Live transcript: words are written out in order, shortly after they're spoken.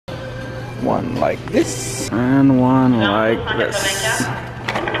One like this, and one like this.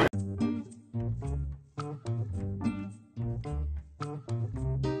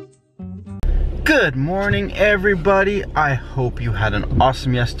 Good morning, everybody. I hope you had an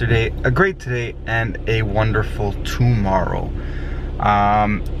awesome yesterday, a great today, and a wonderful tomorrow.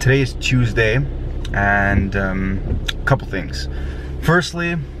 Today is Tuesday, and a couple things.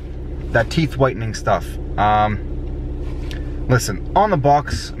 Firstly, that teeth whitening stuff. Listen, on the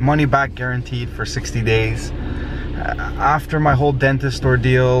box, money back guaranteed for 60 days. After my whole dentist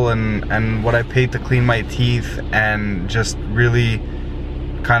ordeal and what I paid to clean my teeth, and just really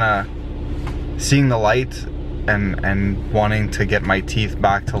kind of seeing the light and wanting to get my teeth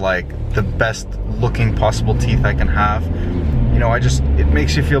back to like the best looking possible teeth I can have, you know, it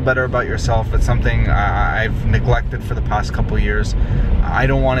makes you feel better about yourself. It's something I've neglected for the past couple years. I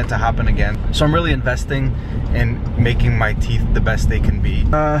don't want it to happen again, so I'm really investing in making my teeth the best they can be.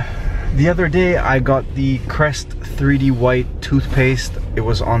 The other day I got the Crest 3D White toothpaste. It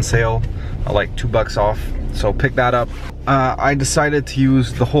was on sale, like $2 off, so pick that up. I decided to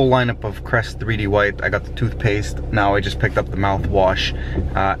use the whole lineup of Crest 3D White. I got the toothpaste, now I just picked up the mouthwash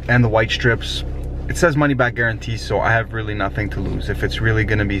and the white strips. It says money back guarantee, so I have really nothing to lose. If it's really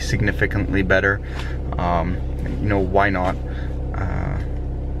gonna be significantly better, you know, why not?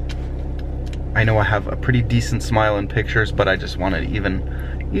 I know I have a pretty decent smile in pictures, but I just want it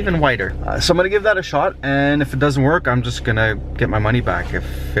even whiter. So I'm gonna give that a shot, and if it doesn't work, I'm just gonna get my money back.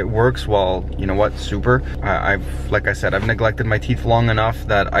 If it works, well, you know what, super. Like I said, I've neglected my teeth long enough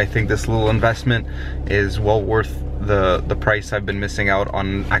that I think this little investment is well worth the price I've been missing out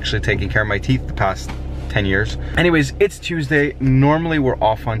on actually taking care of my teeth the past 10 years. Anyways, it's Tuesday. Normally we're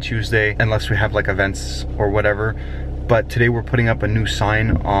off on Tuesday unless we have like events or whatever. But today we're putting up a new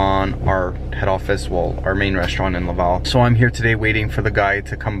sign on our head office, well, our main restaurant in Laval. So I'm here today waiting for the guy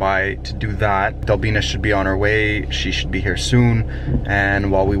to come by to do that. Delbina should be on her way. She should be here soon.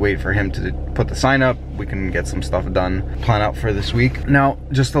 And while we wait for him to put the sign up, we can get some stuff done, plan out for this week. Now,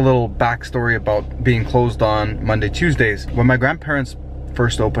 just a little backstory about being closed on Monday, Tuesdays. When my grandparents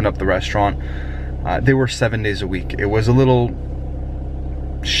first opened up the restaurant, they were 7 days a week. It was a little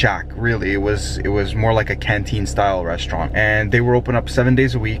shack, really. It was more like a canteen style restaurant, and they were open up 7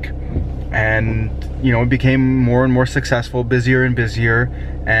 days a week, and you know, it became more and more successful, busier and busier,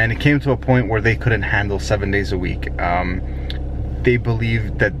 and it came to a point where they couldn't handle 7 days a week. They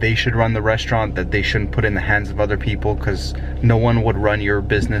believed that they should run the restaurant, that they shouldn't put in the hands of other people, because no one would run your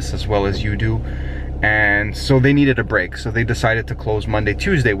business as well as you do. And so they needed a break, so they decided to close Monday,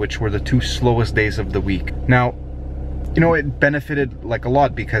 Tuesday, which were the two slowest days of the week. Now, you know, it benefited like a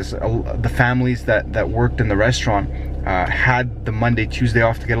lot, because the families that worked in the restaurant had the Monday, Tuesday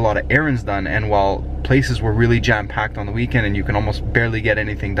off to get a lot of errands done. And while places were really jam-packed on the weekend and you can almost barely get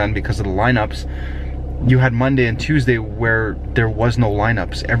anything done because of the lineups, you had Monday and Tuesday where there was no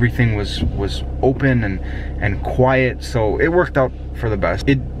lineups. Everything was open and quiet, so it worked out for the best.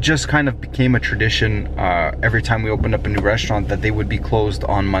 It just kind of became a tradition every time we opened up a new restaurant that they would be closed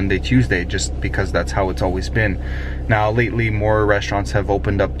on Monday, Tuesday, just because that's how it's always been. Now lately, more restaurants have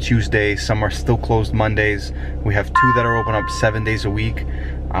opened up Tuesday, some are still closed Mondays. We have two that are open up 7 days a week.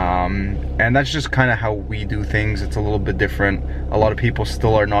 And that's just kind of how we do things. It's a little bit different. A lot of people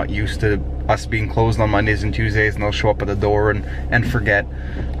still are not used to us being closed on Mondays and Tuesdays, and they'll show up at the door and forget.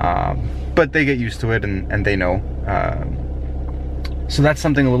 But they get used to it, and they know. So that's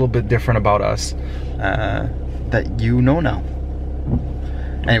something a little bit different about us that you know now.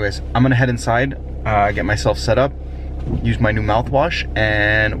 Anyways, I'm gonna head inside, get myself set up, use my new mouthwash,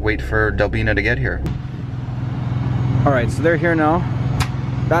 and wait for Delbina to get here. All right, so they're here now.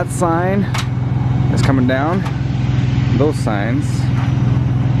 That sign is coming down. Those signs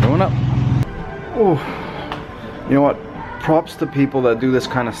going up. Oh, you know what? Props to people that do this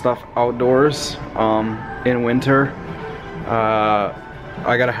kind of stuff outdoors in winter.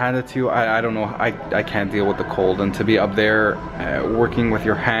 I gotta hand it to you. I don't know. I can't deal with the cold, and to be up there working with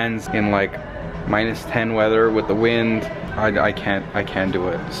your hands in like -10 weather with the wind, I can't do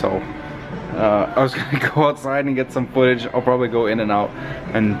it. So I was gonna go outside and get some footage. I'll probably go in and out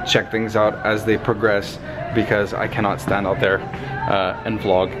and check things out as they progress, because I cannot stand out there and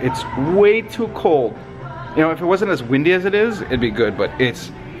vlog. It's way too cold. You know, if it wasn't as windy as it is, it'd be good, but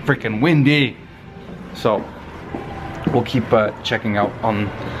it's freaking windy. So we'll keep checking out on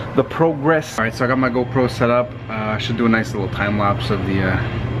the progress. All right, so I got my GoPro set up. I should do a nice little time lapse of the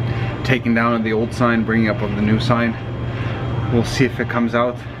taking down of the old sign, bringing up of the new sign. We'll see if it comes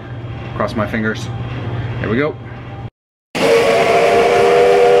out. Cross my fingers. Here we go.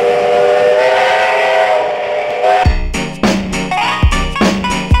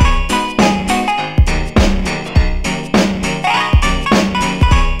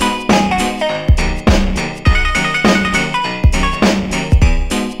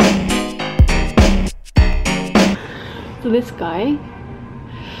 guy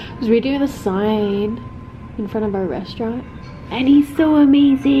who's redoing the sign in front of our restaurant, and he's so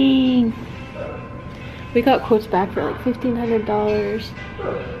amazing. We got quotes back for like $1,500,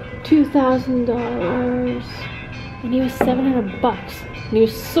 $2,000, and he was $700. And he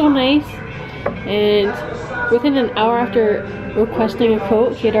was so nice. And within an hour after requesting a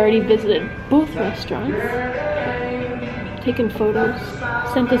quote, he had already visited both restaurants, taken photos,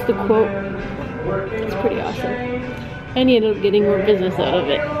 sent us the quote. It's pretty awesome. And he ended up getting more business out of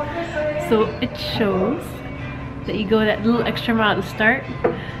it. So it shows that you go that little extra mile at the start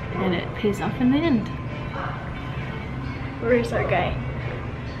and it pays off in the end. Where's our guy?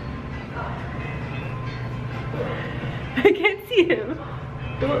 I can't see him.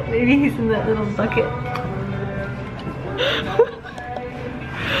 Oh, maybe he's in that little bucket.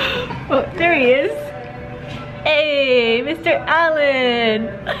 Oh, there he is. Hey, Mr. Allen.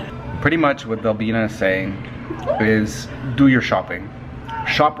 Pretty much what Belbina is saying is do your shopping.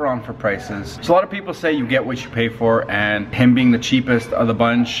 Shop around for prices. So a lot of people say you get what you pay for, and him being the cheapest of the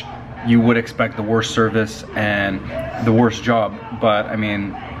bunch, you would expect the worst service and the worst job. But I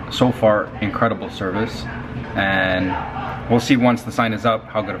mean, so far, incredible service. And we'll see once the sign is up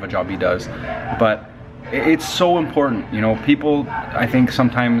how good of a job he does. But it's so important, you know, people, I think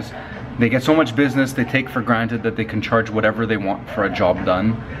sometimes they get so much business, they take for granted that they can charge whatever they want for a job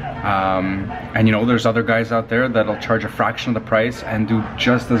done. And you know, there's other guys out there that'll charge a fraction of the price and do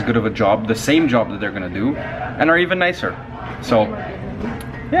just as good of a job, the same job that they're gonna do, and are even nicer. So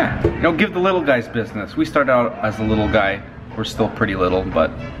yeah, you know, give the little guys business. We started out as a little guy. We're still pretty little,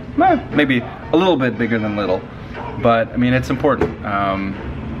 but maybe a little bit bigger than little. But I mean, it's important.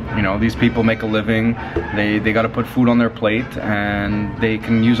 You know, these people make a living. They got to put food on their plate, and they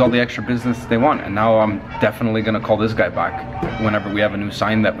can use all the extra business they want. And now I'm definitely gonna call this guy back whenever we have a new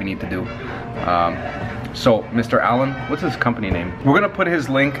sign that we need to do. So Mr. Allen, what's his company name? We're gonna put his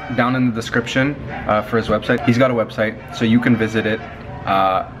link down in the description for his website. He's got a website, so you can visit it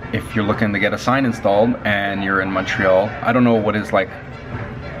if you're looking to get a sign installed and you're in Montreal. I don't know what his like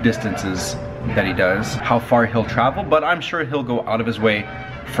distances that he does, how far he'll travel, but I'm sure he'll go out of his way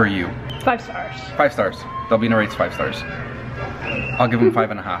for you. 5 stars. 5 stars. Belbina rates 5 stars. I'll give him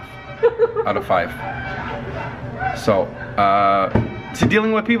 5.5 out of 5. So,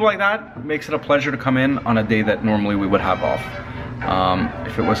 dealing with people like that makes it a pleasure to come in on a day that normally we would have off.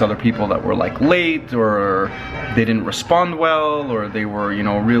 If it was other people that were like late, or they didn't respond well, or they were, you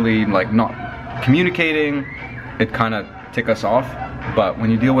know, really like not communicating, it kind of tick us off. But when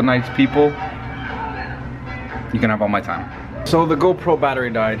you deal with nice people, you can have all my time. So the GoPro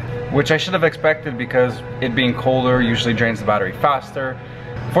battery died, which I should have expected because it being colder usually drains the battery faster.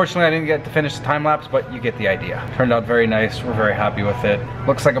 Fortunately, I didn't get to finish the time lapse, but you get the idea. Turned out very nice. We're very happy with it.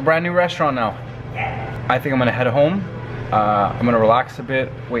 Looks like a brand new restaurant now. I think I'm gonna head home. I'm gonna relax a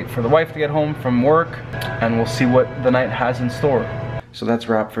bit, wait for the wife to get home from work, and we'll see what the night has in store. So that's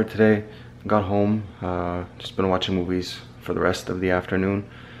a wrap for today. Got home, just been watching movies for the rest of the afternoon.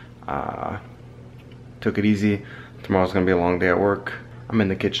 Took it easy. Tomorrow's gonna be a long day at work. I'm in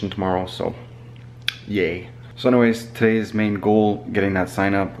the kitchen tomorrow, so yay. So anyways, today's main goal, getting that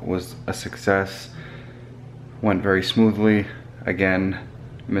sign up, was a success. Went very smoothly. Again,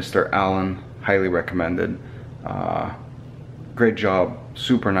 Mr. Allen, highly recommended. Great job,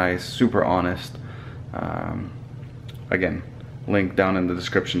 super nice, super honest. Again, link down in the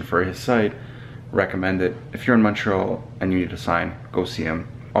description for his site. Recommend it. If you're in Montreal and you need a sign, go see him.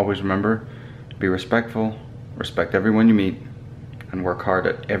 Always remember, be respectful, respect everyone you meet, and work hard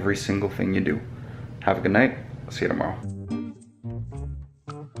at every single thing you do. Have a good night. I'll see you tomorrow.